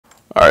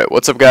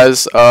What's up,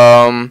 guys?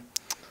 I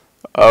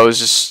was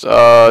just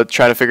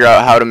trying to figure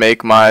out how to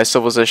make my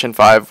Civilization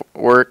 5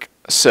 work.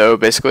 So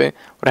basically,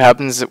 what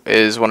happens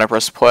is when I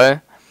press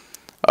play,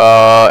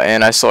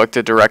 and I select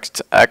the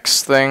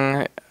DirectX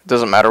thing,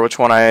 doesn't matter which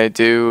one I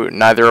do,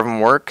 neither of them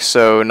work,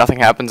 so nothing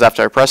happens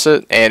after I press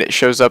it, and it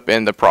shows up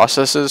in the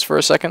processes for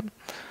a second,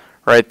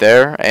 right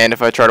there, and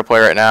if I try to play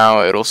right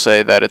now, it'll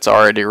say that it's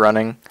already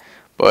running,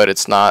 but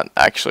it's not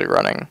actually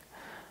running.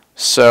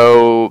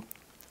 So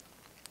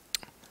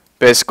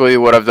basically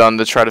what I've done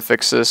to try to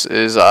fix this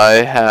is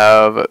I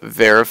have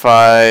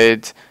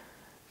verified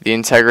the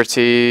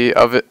integrity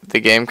of it, the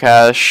game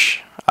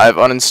cache. I've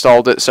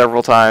uninstalled it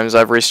several times.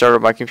 I've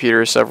restarted my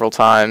computer several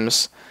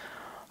times.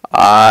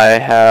 I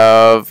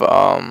have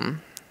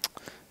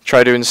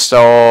tried to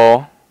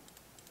install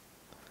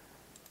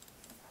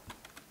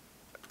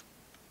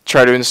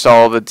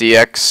the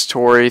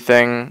DxTory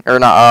thing, or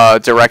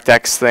not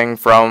DirectX thing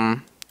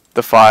from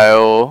the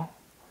file.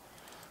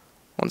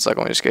 One second,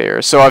 let me just get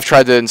here. So I've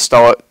tried to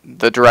install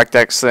the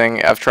DirectX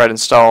thing. I've tried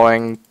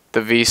installing the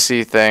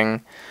VC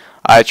thing.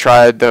 I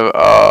tried the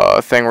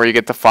thing where you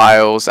get the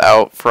files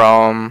out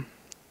from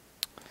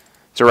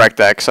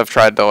DirectX. I've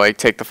tried to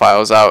take the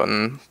files out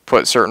and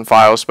put certain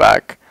files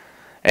back.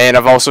 And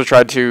I've also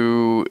tried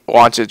to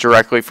launch it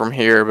directly from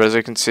here, but as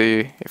you can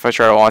see, if I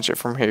try to launch it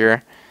from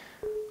here,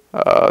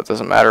 it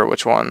doesn't matter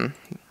which one.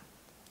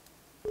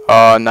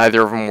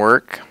 Neither of them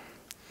work.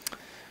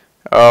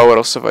 What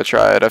else have I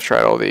tried? I've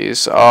tried all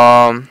these.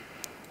 I've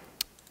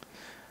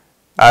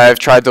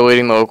tried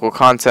deleting the local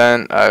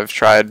content. I've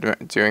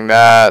tried doing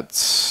that.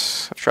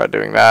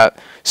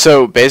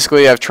 So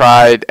basically, I've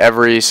tried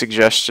every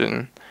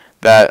suggestion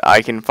that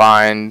I can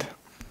find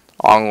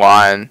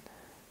online,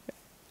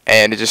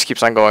 and it just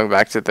keeps on going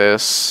back to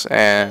this,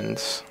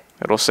 and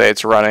it'll say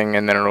it's running,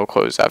 and then it'll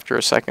close after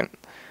a second.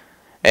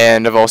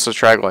 And I've also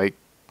tried,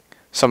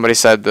 somebody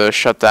said to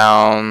shut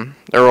down,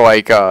 or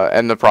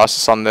end the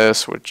process on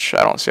this, which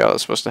I don't see how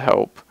that's supposed to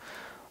help,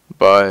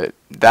 but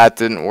that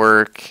didn't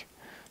work.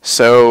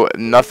 So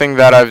nothing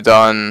that I've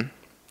done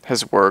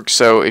has worked.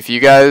 So if you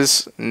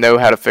guys know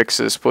how to fix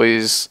this,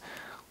 please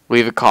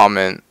leave a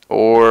comment,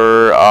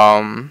 or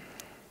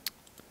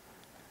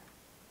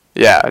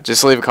yeah,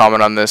 just leave a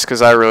comment on this,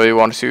 because I really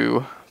want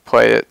to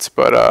play it,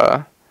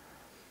 but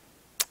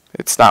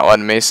it's not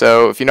letting me.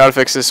 So if you know how to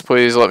fix this,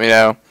 please let me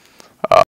know.